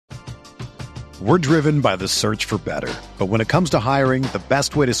We're driven by the search for better. But when it comes to hiring, the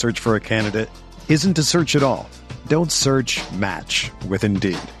best way to search for a candidate isn't to search at all. Don't search, match with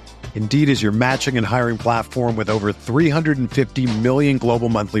Indeed. Indeed is your matching and hiring platform with over 350 million global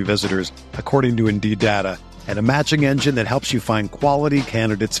monthly visitors, according to Indeed data, and a matching engine that helps you find quality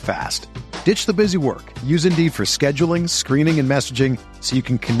candidates fast. Ditch the busy work. Use Indeed for scheduling, screening, and messaging so you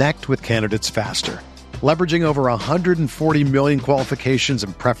can connect with candidates faster. Leveraging over 140 million qualifications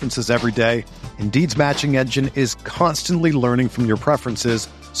and preferences every day, Indeed's matching engine is constantly learning from your preferences,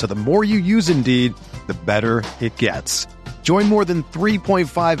 so the more you use Indeed, the better it gets. Join more than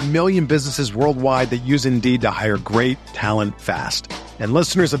 3.5 million businesses worldwide that use Indeed to hire great talent fast. And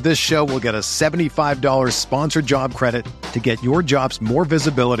listeners of this show will get a $75 sponsored job credit to get your jobs more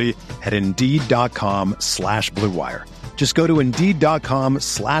visibility at Indeed.com/Blue Wire. Just go to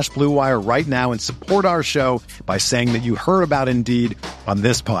Indeed.com/Blue Wire right now and support our show by saying that you heard about Indeed on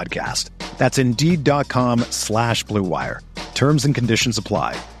this podcast. That's Indeed.com/Blue Wire. Terms and conditions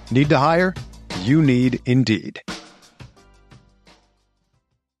apply. Need to hire? You need Indeed.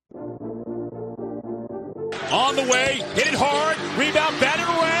 On the way, hit it hard, rebound, batted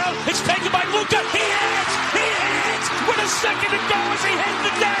around, it's taken by Luka, he hits, with a second to go as he hits the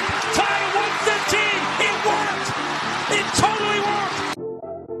deck, tie at 115, it worked,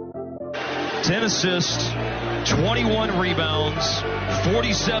 10 assists, 21 rebounds,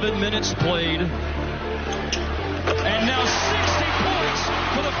 47 minutes played, and now 60 points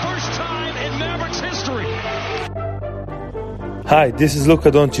for the first time in Mavericks history. Hi, this is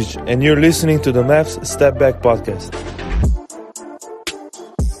Luka Doncic, and you're listening to the Mavs Step Back Podcast.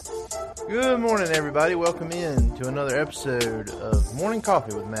 Good morning, everybody. Welcome in to another episode of Morning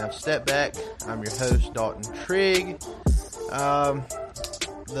Coffee with Mavs Step Back. I'm your host, Dalton Trigg.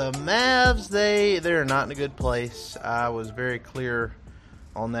 The Mavs, they're not in a good place. I was very clear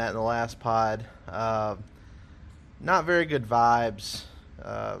on that in the last pod. Not very good vibes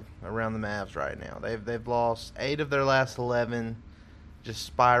around the Mavs right now. They've lost 8 of their last 11, just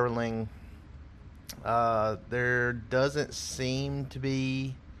spiraling. There doesn't seem to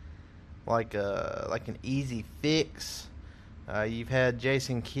be like an easy fix. You've had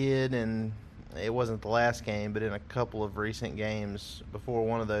Jason Kidd, and it wasn't the last game, but in a couple of recent games before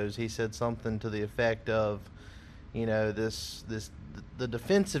one of those, he said something to the effect of, the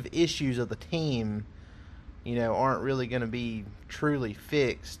defensive issues of the team, aren't really going to be truly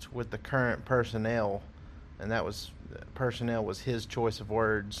fixed with the current personnel, and personnel was his choice of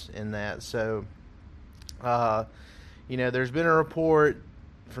words in that. So, there's been a report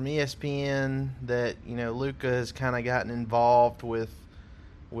from ESPN that Luka has kind of gotten involved with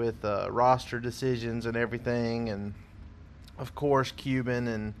roster decisions and everything, and of course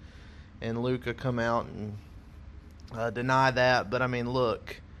Cuban and Luka come out and deny that. But I mean,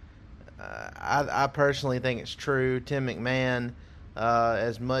 look. I personally think it's true. Tim McMahon,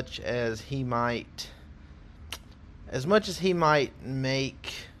 as much as he might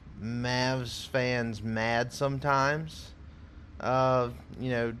make Mavs fans mad sometimes,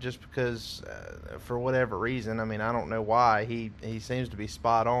 just because for whatever reason. I mean, I don't know why. He seems to be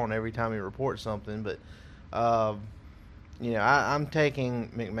spot on every time he reports something, but I'm taking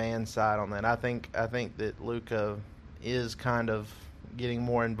McMahon's side on that. I think that Luka is kind of getting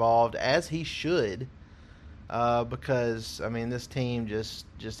more involved, as he should, because I mean, this team just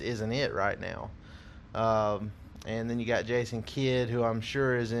isn't it right now. And then you got Jason Kidd, who I'm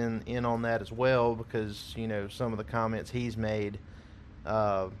sure is in on that as well, because some of the comments he's made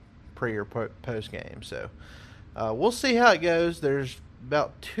pre or post game. So we'll see how it goes. There's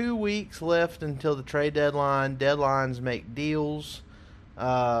about 2 weeks left until the trade deadline. Deadlines make deals.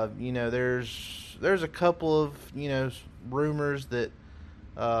 There's a couple of rumors that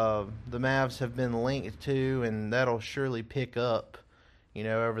the Mavs have been linked to, and that'll surely pick up,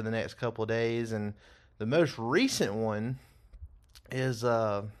 over the next couple of days. And the most recent one is,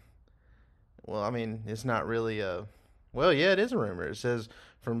 it's not really it is a rumor. It says,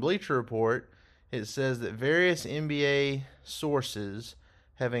 from Bleacher Report, it says that various NBA sources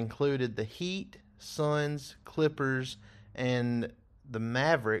have included the Heat, Suns, Clippers, and the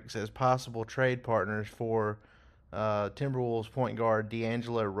Mavericks as possible trade partners for Timberwolves point guard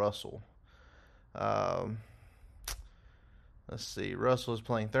D'Angelo Russell. Let's see. Russell is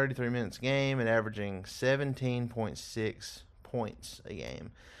playing 33 minutes a game and averaging 17.6 points a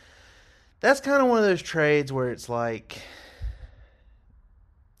game. That's kind of one of those trades where it's like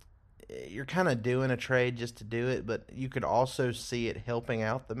you're kind of doing a trade just to do it, but you could also see it helping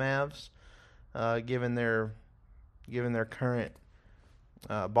out the Mavs, given their current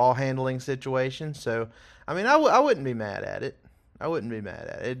ball handling situation. So, I mean, I wouldn't be mad at it. I wouldn't be mad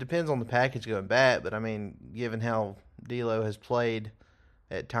at it. It depends on the package going back, but I mean, given how D'Lo has played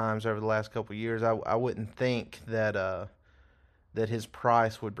at times over the last couple of years, I wouldn't think that that his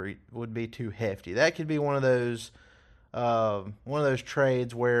price would be too hefty. That could be one of those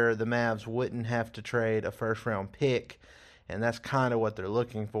trades where the Mavs wouldn't have to trade a first round pick, and that's kind of what they're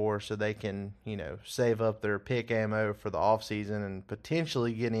looking for, so they can, save up their pick ammo for the offseason and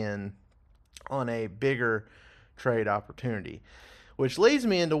potentially get in on a bigger trade opportunity. Which leads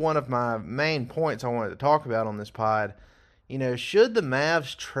me into one of my main points I wanted to talk about on this pod. Should the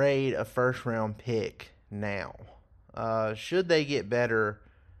Mavs trade a first-round pick now? Should they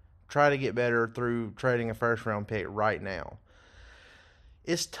try to get better through trading a first-round pick right now?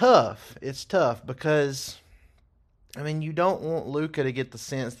 It's tough. It's tough because, you don't want Luka to get the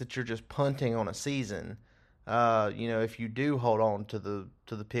sense that you're just punting on a season. If you do hold on to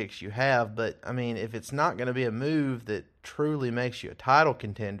the picks you have, but if it's not going to be a move that truly makes you a title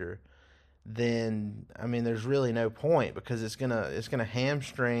contender, then there's really no point, because it's gonna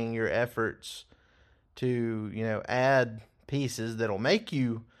hamstring your efforts to add pieces that'll make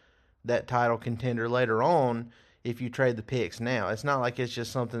you that title contender later on if you trade the picks now. It's not like it's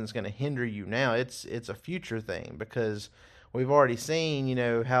just something that's going to hinder you now. It's a future thing, because we've already seen,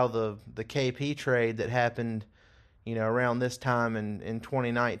 how the KP trade that happened, around this time in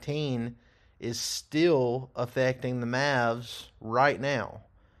 2019 is still affecting the Mavs right now,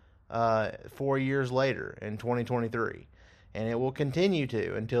 4 years later in 2023. And it will continue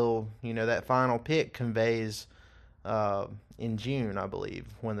to until, that final pick conveys in June, I believe,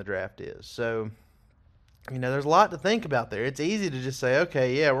 when the draft is. So, there's a lot to think about there. It's easy to just say,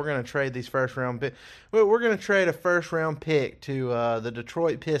 okay, yeah, we're going to trade these first-round picks. We're going to trade a first-round pick to the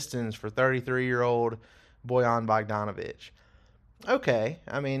Detroit Pistons for 33-year-old Bojan Bogdanovic. Okay,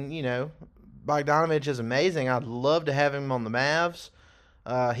 Bogdanovic is amazing. I'd love to have him on the Mavs.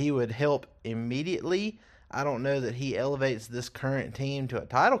 He would help immediately. I don't know that he elevates this current team to a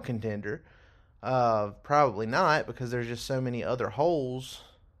title contender. Probably not, because there's just so many other holes,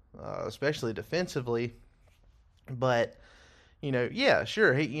 especially defensively. But, yeah,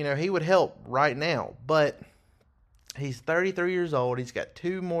 sure, he would help right now. But he's 33 years old. He's got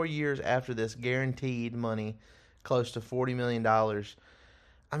 2 more years after this guaranteed money, close to $40 million.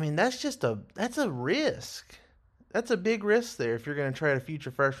 That's a risk. That's a big risk there if you're going to trade a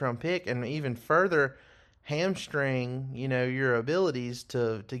future first-round pick, and even further hamstring, your abilities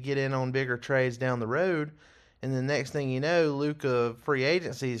to get in on bigger trades down the road. And the next thing you know, Luka free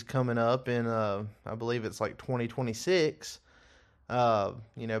agency is coming up in, I believe it's like 2026. By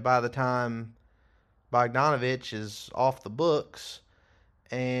the time Bogdanovic is off the books,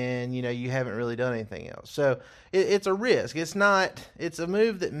 and, you haven't really done anything else. So it's a risk. It's a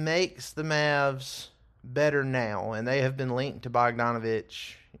move that makes the Mavs better now, and they have been linked to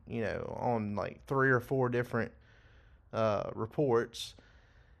Bogdanovic, on like 3 or 4 different reports.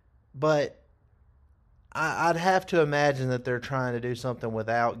 But I'd have to imagine that they're trying to do something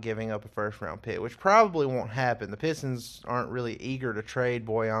without giving up a first-round pick, which probably won't happen. The Pistons aren't really eager to trade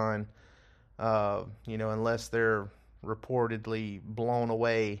Bojan, unless they're reportedly blown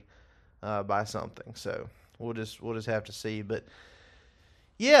away by something. So we'll just have to see. But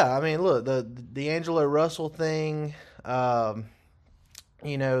yeah, look, the D'Angelo Russell thing, the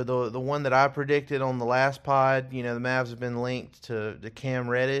one that I predicted on the last pod, the Mavs have been linked to Cam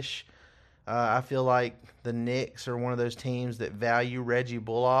Reddish. I feel like the Knicks are one of those teams that value Reggie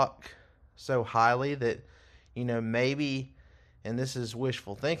Bullock so highly that, maybe, and this is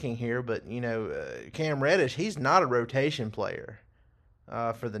wishful thinking here, but, Cam Reddish, he's not a rotation player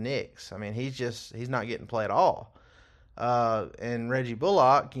for the Knicks. He's not getting play at all. And Reggie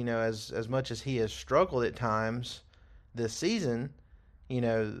Bullock, as much as he has struggled at times this season,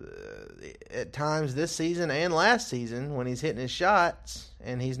 at times this season and last season when he's hitting his shots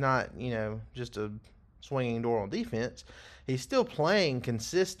and he's not, just a swinging door on defense, he's still playing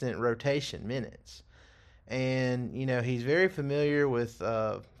consistent rotation minutes. And, he's very familiar with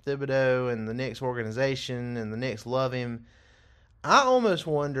Thibodeau and the Knicks organization, and the Knicks love him. I almost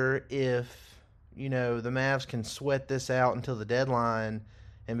wonder if, the Mavs can sweat this out until the deadline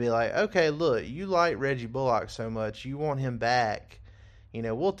and be like, okay, look, you like Reggie Bullock so much, you want him back.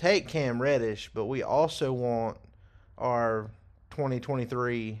 We'll take Cam Reddish, but we also want our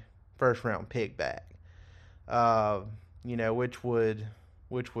 2023 first-round pick back. Which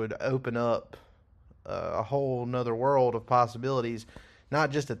would open up a whole nother world of possibilities,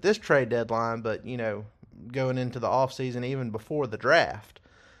 not just at this trade deadline, but, going into the offseason even before the draft,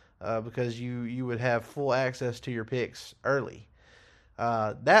 because you would have full access to your picks early.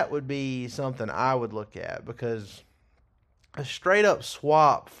 That would be something I would look at, because a straight up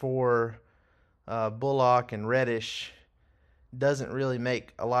swap for Bullock and Reddish doesn't really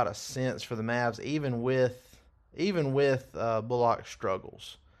make a lot of sense for the Mavs, even with Bullock's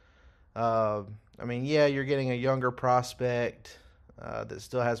struggles. I mean, yeah, you're getting a younger prospect that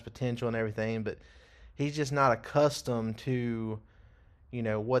still has potential and everything, but he's just not accustomed to,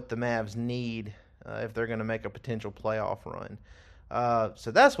 what the Mavs need if they're going to make a potential playoff run.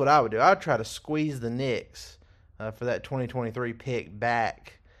 So that's what I would do. I would try to squeeze the Knicks for that 2023 pick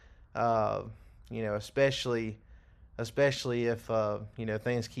back, especially if,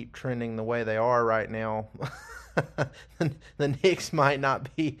 things keep trending the way they are right now. the Knicks might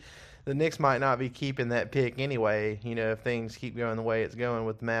not be keeping that pick anyway, if things keep going the way it's going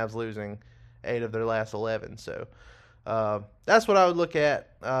with the Mavs losing 8 of their last 11. So that's what I would look at.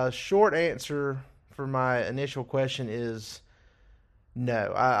 Short answer for my initial question is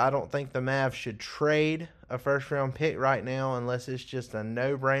no. I don't think the Mavs should trade a first-round pick right now unless it's just a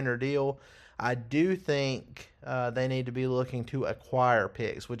no-brainer deal. I do think they need to be looking to acquire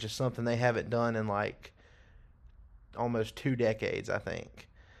picks, which is something they haven't done in like almost 2 decades, I think.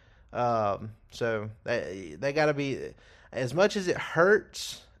 So they got to be, as much as it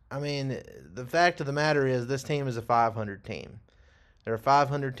hurts. I mean, the fact of the matter is this team is a 500 team. They're a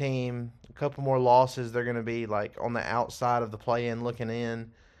 500 team. A couple more losses, they're going to be like on the outside of the play-in looking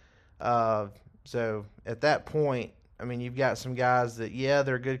in. So at that point, I mean, you've got some guys that, yeah,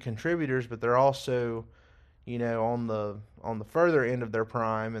 they're good contributors, but they're also, on the further end of their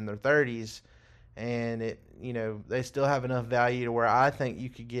prime in their 30s, and they still have enough value to where I think you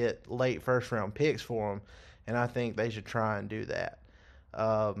could get late first-round picks for them, and I think they should try and do that.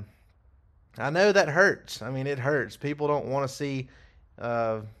 I know that hurts. I mean, it hurts. People don't want to see,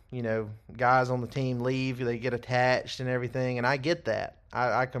 guys on the team leave. They get attached and everything, and I get that.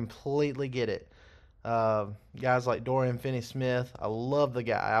 I completely get it. Guys like Dorian Finney-Smith, I love the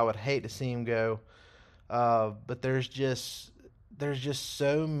guy. I would hate to see him go. But there's just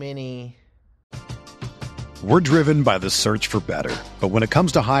so many. We're driven by the search for better. But when it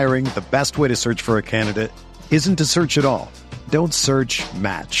comes to hiring, the best way to search for a candidate isn't to search at all. Don't search,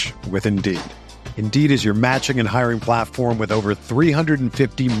 match with Indeed. Indeed is your matching and hiring platform with over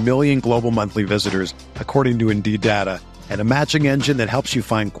 350 million global monthly visitors, according to Indeed data, and a matching engine that helps you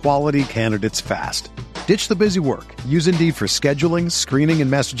find quality candidates fast. Ditch the busy work. Use Indeed for scheduling, screening,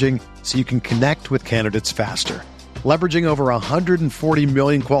 and messaging so you can connect with candidates faster. Leveraging over 140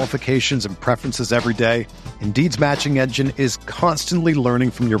 million qualifications and preferences every day, Indeed's matching engine is constantly learning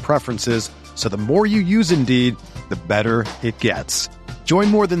from your preferences, so the more you use Indeed, the better it gets. Join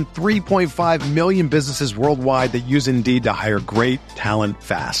more than 3.5 million businesses worldwide that use Indeed to hire great talent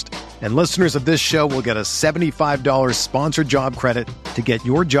fast. And listeners of this show will get a $75 sponsored job credit to get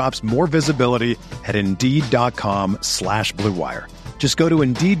your jobs more visibility at Indeed.com/Blue Wire. Just go to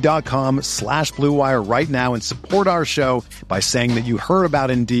Indeed.com/Blue Wire right now and support our show by saying that you heard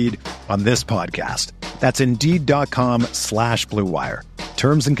about Indeed on this podcast. That's Indeed.com/Blue Wire.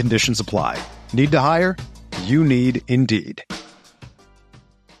 Terms and conditions apply. Need to hire? You need Indeed.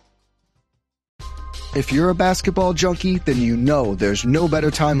 If you're a basketball junkie, then you know there's no better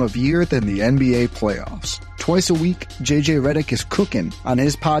time of year than the NBA playoffs. Twice a week, JJ Redick is cooking on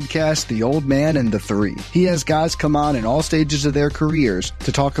his podcast, The Old Man and the Three. He has guys come on in all stages of their careers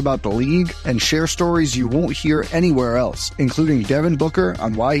to talk about the league and share stories you won't hear anywhere else, including Devin Booker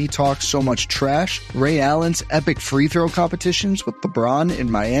on why he talks so much trash, Ray Allen's epic free throw competitions with LeBron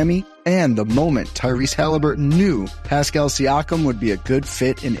in Miami, and the moment Tyrese Halliburton knew Pascal Siakam would be a good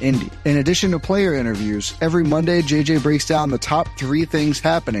fit in Indy. In addition to player interviews, every Monday JJ breaks down the top 3 things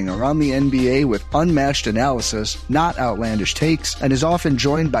happening around the NBA with unmatched analysis, not outlandish takes, and is often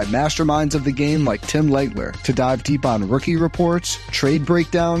joined by masterminds of the game like Tim Legler to dive deep on rookie reports, trade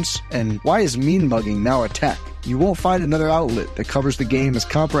breakdowns, and why is mean mugging now a tech? You won't find another outlet that covers the game as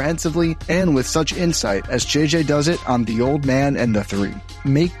comprehensively and with such insight as JJ does it on The Old Man and the Three.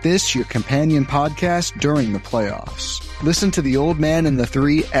 Make this your companion podcast during the playoffs. Listen to The Old Man and the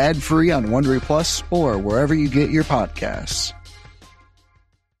Three ad-free on Wondery Plus or wherever you get your podcasts.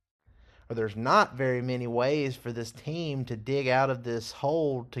 There's not very many ways for this team to dig out of this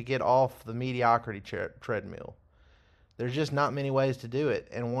hole to get off the mediocrity treadmill. There's just not many ways to do it.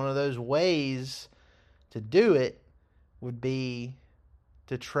 And one of those ways to do it would be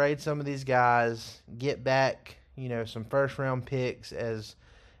to trade some of these guys, get back, some first-round picks as,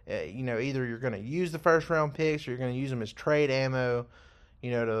 either you're going to use the first-round picks or you're going to use them as trade ammo,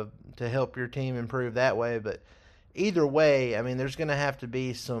 to help your team improve that way. But either way, I mean, there's going to have to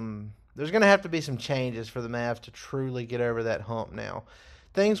be some changes for the Mavs to truly get over that hump now.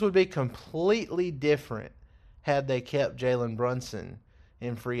 Things would be completely different had they kept Jalen Brunson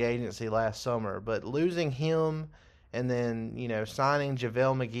in free agency last summer. But losing him and then, signing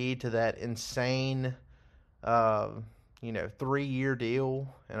JaVale McGee to that insane, 3-year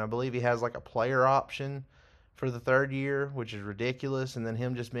deal, and I believe he has like a player option for the third year, which is ridiculous, and then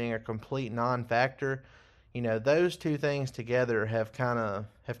him just being a complete non-factor, those two things together have kind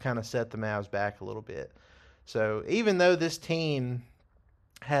of set the Mavs back a little bit. So even though this team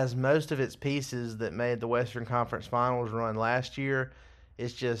has most of its pieces that made the Western Conference Finals run last year,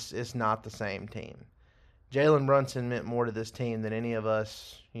 it's not the same team. Jalen Brunson meant more to this team than any of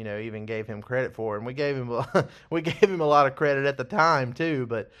us, even gave him credit for, and we gave him a lot of credit at the time too.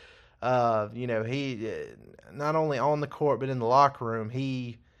 But he not only on the court but in the locker room,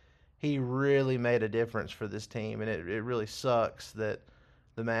 he really made a difference for this team, and it really sucks that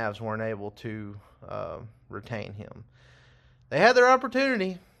the Mavs weren't able to retain him. They had their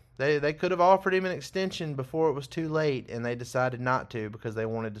opportunity. They could have offered him an extension before it was too late, and they decided not to because they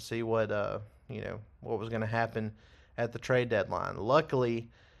wanted to see what was going to happen at the trade deadline. Luckily,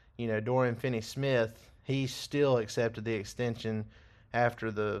 Dorian Finney-Smith, he still accepted the extension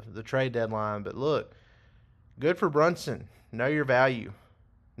after the trade deadline. But look, good for Brunson. Know your value.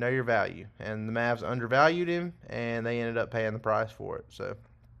 Know your value. And the Mavs undervalued him, and they ended up paying the price for it. So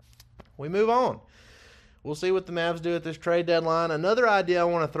we move on. We'll see what the Mavs do at this trade deadline. Another idea I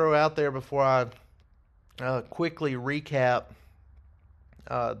want to throw out there before I quickly recap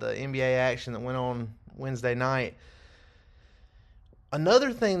the NBA action that went on Wednesday night.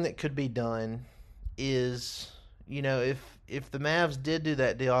 Another thing that could be done is, if the Mavs did do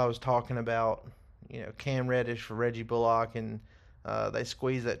that deal I was talking about, Cam Reddish for Reggie Bullock, and they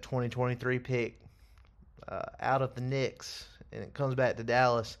squeeze that 2023 pick out of the Knicks, and it comes back to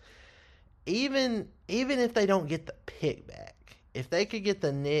Dallas. Even if they don't get the pick back, if they could get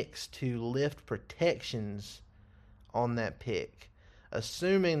the Knicks to lift protections on that pick,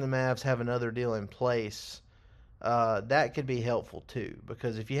 assuming the Mavs have another deal in place, that could be helpful too.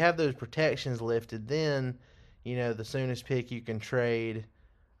 Because if you have those protections lifted, then, the soonest pick you can trade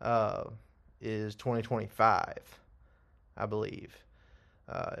is 2025, I believe.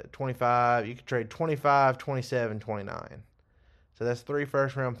 25, you could trade 25, 27, 29. So that's 3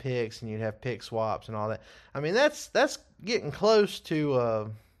 first-round picks, and you'd have pick swaps and all that. I mean, that's getting close to, a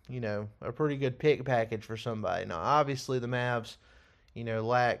pretty good pick package for somebody. Now, obviously, the Mavs,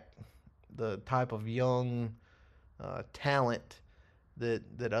 lack the type of young talent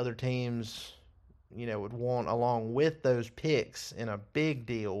that other teams, would want along with those picks in a big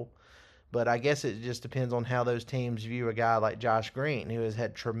deal. But I guess it just depends on how those teams view a guy like Josh Green, who has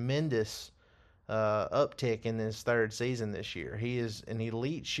had tremendous uptick in his third season this year. He is an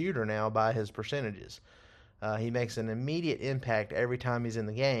elite shooter now by his percentages. He makes an immediate impact every time he's in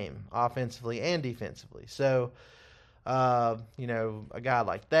the game, offensively and defensively. So, a guy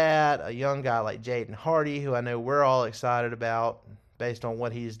like that, a young guy like Jaden Hardy, who I know we're all excited about based on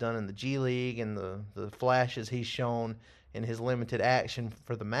what he's done in the G League and the flashes he's shown in his limited action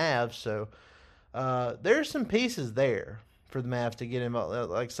for the Mavs. So, there's some pieces there for the Mavs to get him,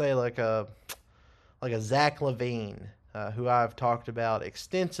 like a Zach LaVine, who I've talked about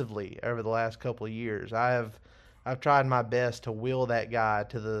extensively over the last couple of years. I've tried my best to will that guy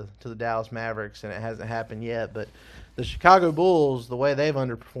to the Dallas Mavericks, and it hasn't happened yet. But the Chicago Bulls, the way they've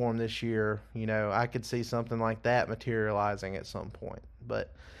underperformed this year, I could see something like that materializing at some point.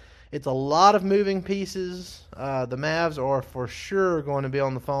 But it's a lot of moving pieces. The Mavs are for sure going to be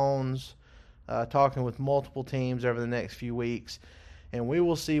on the phones talking with multiple teams over the next few weeks. And we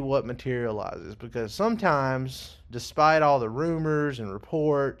will see what materializes, because sometimes, despite all the rumors and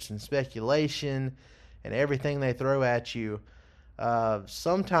reports and speculation and everything they throw at you,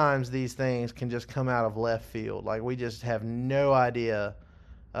 sometimes these things can just come out of left field. Like, we just have no idea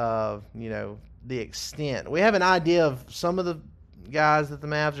of, the extent. We have an idea of some of the guys that the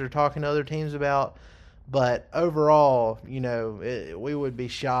Mavs are talking to other teams about, but overall, we would be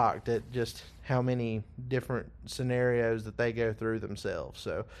shocked at just how many different scenarios that they go through themselves.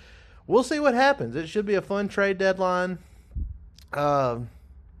 So we'll see what happens. It should be a fun trade deadline. And,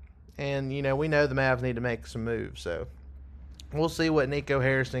 we know the Mavs need to make some moves. So we'll see what Nico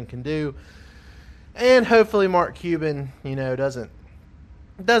Harrison can do. And hopefully Mark Cuban,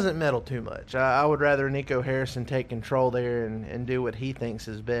 doesn't meddle too much. I would rather Nico Harrison take control there and do what he thinks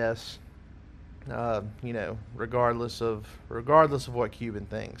is best. Regardless of what Cuban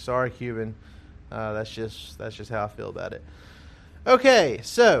thinks. Sorry, Cuban. That's just how I feel about it. Okay,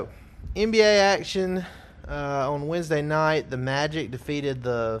 so NBA action on Wednesday night. The Magic defeated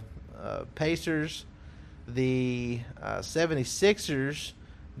the Pacers. The 76ers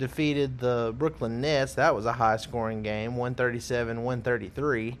defeated the Brooklyn Nets. That was a high-scoring game,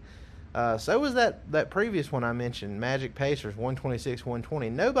 137-133. So was that previous one I mentioned, Magic Pacers,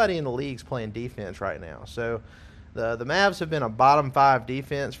 126-120. Nobody in the league's playing defense right now. So the Mavs have been a bottom 5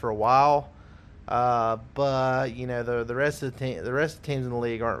 defense for a while, but you know the rest of the teams in the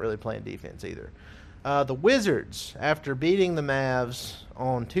league aren't really playing defense either. The Wizards, after beating the Mavs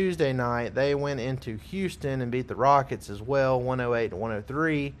on Tuesday night, they went into Houston and beat the Rockets as well,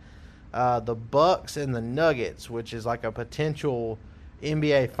 108-103. The Bucks and the Nuggets, which is like a potential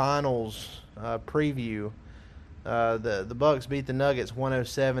NBA Finals preview. The Bucks beat the Nuggets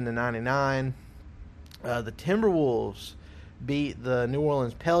 107-99. The Timberwolves beat the New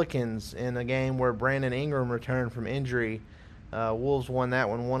Orleans Pelicans in a game where Brandon Ingram returned from injury. Wolves won that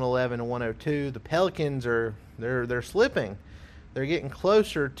one 111-102. The Pelicans they're slipping. They're getting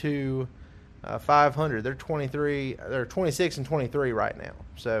closer to 500. They're 26-23 right now.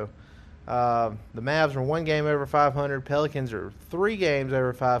 So the Mavs are 1 game over 500. Pelicans are 3 games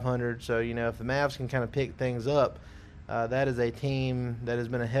over 500. So you know if the Mavs can kind of pick things up, that is a team that has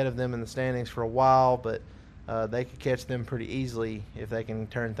been ahead of them in the standings for a while, but they could catch them pretty easily if they can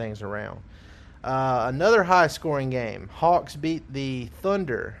turn things around. Another high-scoring game. Hawks beat the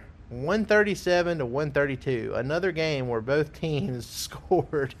Thunder 137-132. Another game where both teams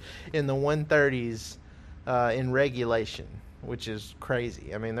scored in the 130s in regulation, which is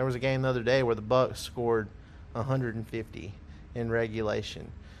crazy. I mean, there was a game the other day where the Bucks scored 150 in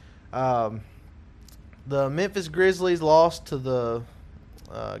regulation. The Memphis Grizzlies lost to the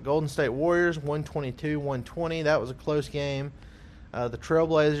Golden State Warriors 122-120. That was a close game. The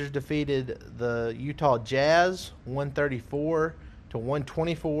Trailblazers defeated the Utah Jazz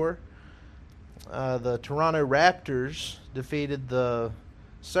 134-124. The Toronto Raptors defeated the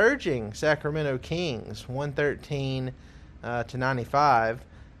surging Sacramento Kings 113-95.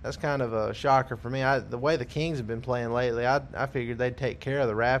 That's kind of a shocker for me. The way the Kings have been playing lately, I figured they'd take care of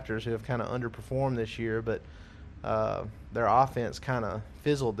the Raptors, who have kind of underperformed this year, but their offense kind of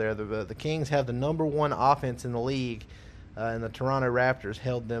fizzled there. The Kings have the number 1 offense in the league, and the Toronto Raptors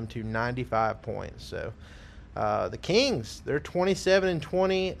held them to 95 points. So the Kings, they're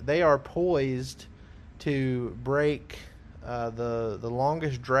 27-20. They are poised to break the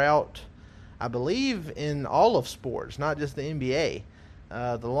longest drought, I believe, in all of sports, not just the NBA.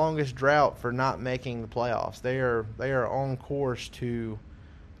 The longest drought for not making the playoffs. They are on course to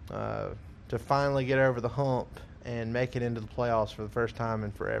finally get over the hump and make it into the playoffs for the first time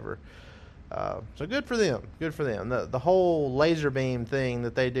in forever. So good for them. Good for them. The whole laser beam thing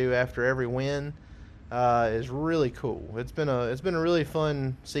that they do after every win is really cool. It's been a really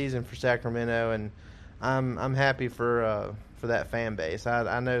fun season for Sacramento, and I'm happy for that fan base.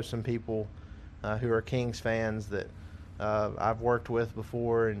 I know some people who are Kings fans that I've worked with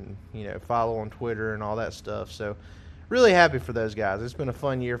before, and follow on Twitter and all that stuff. So really happy for those guys. It's been a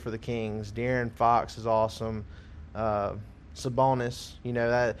fun year for the Kings. De'Aaron Fox is awesome. Sabonis,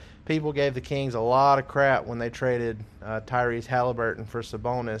 that people gave the Kings a lot of crap when they traded Tyrese Halliburton for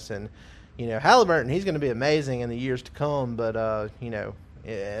Sabonis, and Halliburton, he's going to be amazing in the years to come, but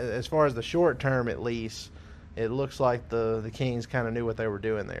as far as the short term at least, it looks like the Kings kind of knew what they were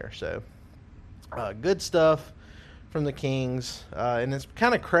doing there. So good stuff from the Kings, and it's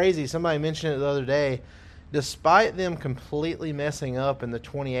kind of crazy. Somebody mentioned it the other day. Despite them completely messing up in the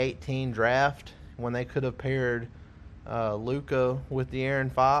 2018 draft when they could have paired Luka with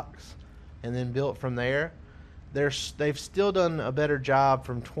De'Aaron Fox and then built from there, they've still done a better job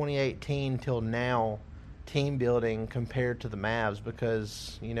from 2018 till now team building compared to the Mavs,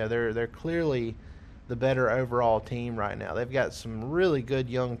 because they're clearly the better overall team right now. They've got some really good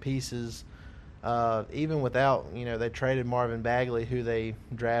young pieces. Even without, they traded Marvin Bagley, who they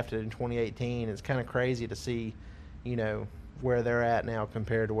drafted in 2018. It's kind of crazy to see, where they're at now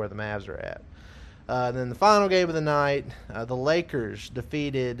compared to where the Mavs are at. Then the final game of the night, the Lakers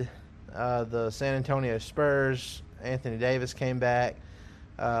defeated the San Antonio Spurs. Anthony Davis came back.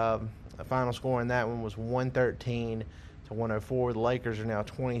 The final score in that one was 113-104. The Lakers are now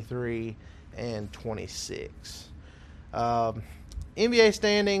 23-26. NBA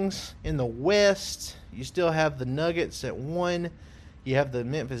standings in the West, you still have the Nuggets at 1. You have the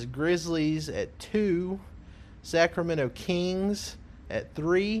Memphis Grizzlies at 2. Sacramento Kings at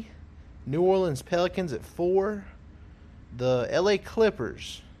 3. New Orleans Pelicans at 4. The LA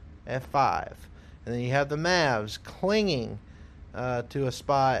Clippers at 5. And then you have the Mavs clinging to a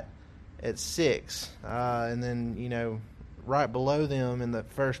spot at 6. And then, right below them in the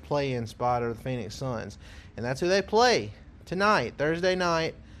first play-in spot are the Phoenix Suns. And that's who they play tonight, Thursday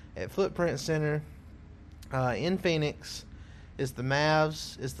night, at Footprint Center in Phoenix. It's the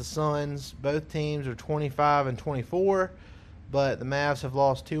Mavs, it's the Suns. Both teams are 25-24, but the Mavs have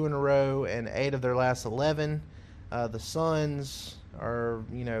lost 2 in a row and 8 of their last 11. The Suns are,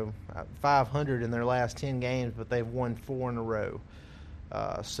 500 in their last 10 games, but they've won 4 in a row.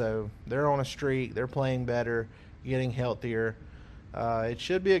 So they're on a streak. They're playing better, getting healthier. It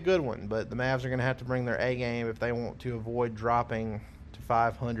should be a good one, but the Mavs are going to have to bring their A game if they want to avoid dropping to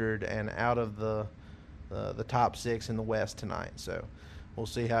 500 and out of the top 6 in the West tonight. So we'll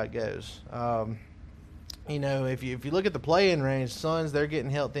see how it goes. If you look at the play-in range, Suns, they're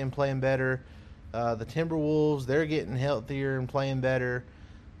getting healthy and playing better. The Timberwolves, they're getting healthier and playing better.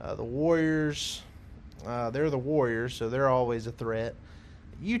 The Warriors, they're the Warriors, so they're always a threat.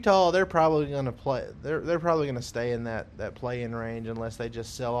 Utah, they're probably going to play. They're probably going to stay in that play-in range unless they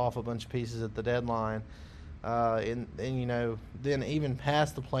just sell off a bunch of pieces at the deadline. And then even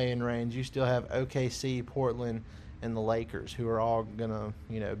past the play-in range, you still have OKC, Portland, and the Lakers, who are all going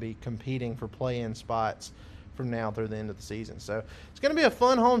to be competing for play-in spots from now through the end of the season. So it's going to be a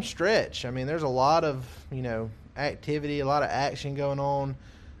fun home stretch. I mean, there's a lot of activity, a lot of action going on.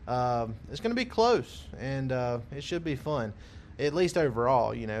 It's going to be close, and it should be fun. At least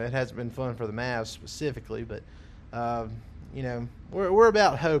overall, it hasn't been fun for the Mavs specifically, but we're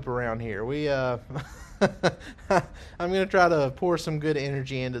about hope around here. I'm going to try to pour some good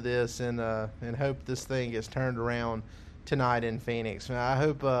energy into this and hope this thing gets turned around tonight in Phoenix. I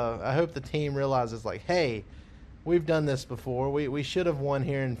hope the team realizes, hey, we've done this before. We should have won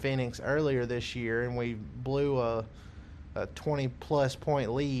here in Phoenix earlier this year, and we blew a 20-plus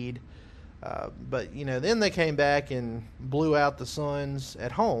point lead. But then they came back and blew out the Suns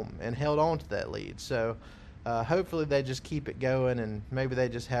at home and held on to that lead. So hopefully they just keep it going, and maybe they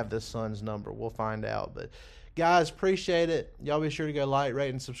just have this Suns number. We'll find out. But guys, appreciate it. Y'all be sure to go like,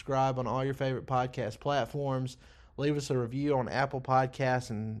 rate, and subscribe on all your favorite podcast platforms. Leave us a review on Apple Podcasts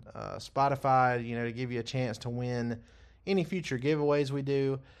and Spotify, to give you a chance to win any future giveaways we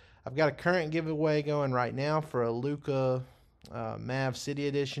do. I've got a current giveaway going right now for a Luka Mav City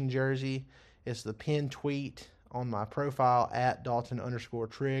Edition jersey. It's the pinned tweet on my profile at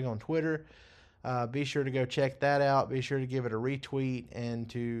Dalton_Trigg on Twitter. Be sure to go check that out. Be sure to give it a retweet and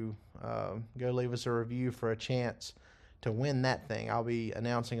to go leave us a review for a chance to win that thing. I'll be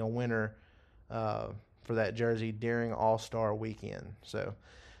announcing a winner for that jersey during All-Star Weekend. So,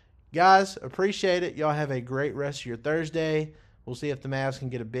 guys, appreciate it. Y'all have a great rest of your Thursday. We'll see if the Mavs can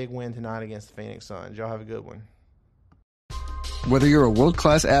get a big win tonight against the Phoenix Suns. Y'all have a good one. Whether you're a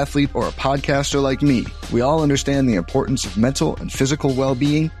world-class athlete or a podcaster like me, we all understand the importance of mental and physical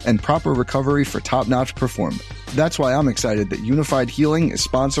well-being and proper recovery for top-notch performance. That's why I'm excited that Unified Healing is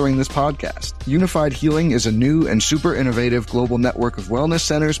sponsoring this podcast. Unified Healing is a new and super innovative global network of wellness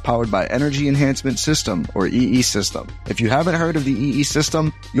centers powered by Energy Enhancement System, or EE System. If you haven't heard of the EE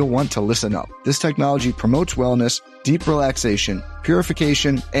System, you'll want to listen up. This technology promotes wellness, deep relaxation,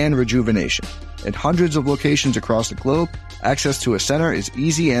 purification, and rejuvenation. At hundreds of locations across the globe, access to a center is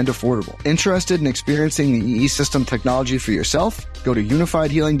easy and affordable. Interested in experiencing the EE System technology for yourself? Go to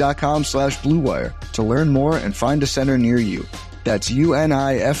unifiedhealing.com/bluewire to learn more and find a center near you. That's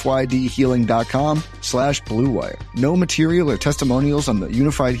unifydhealing.com/bluewire. No material or testimonials on the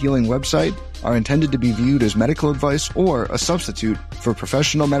Unified Healing website are intended to be viewed as medical advice or a substitute for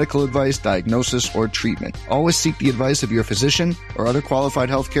professional medical advice, diagnosis, or treatment. Always seek the advice of your physician or other qualified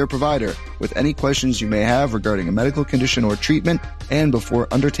healthcare provider with any questions you may have regarding a medical condition or treatment and before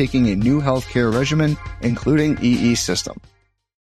undertaking a new healthcare regimen, including EE System.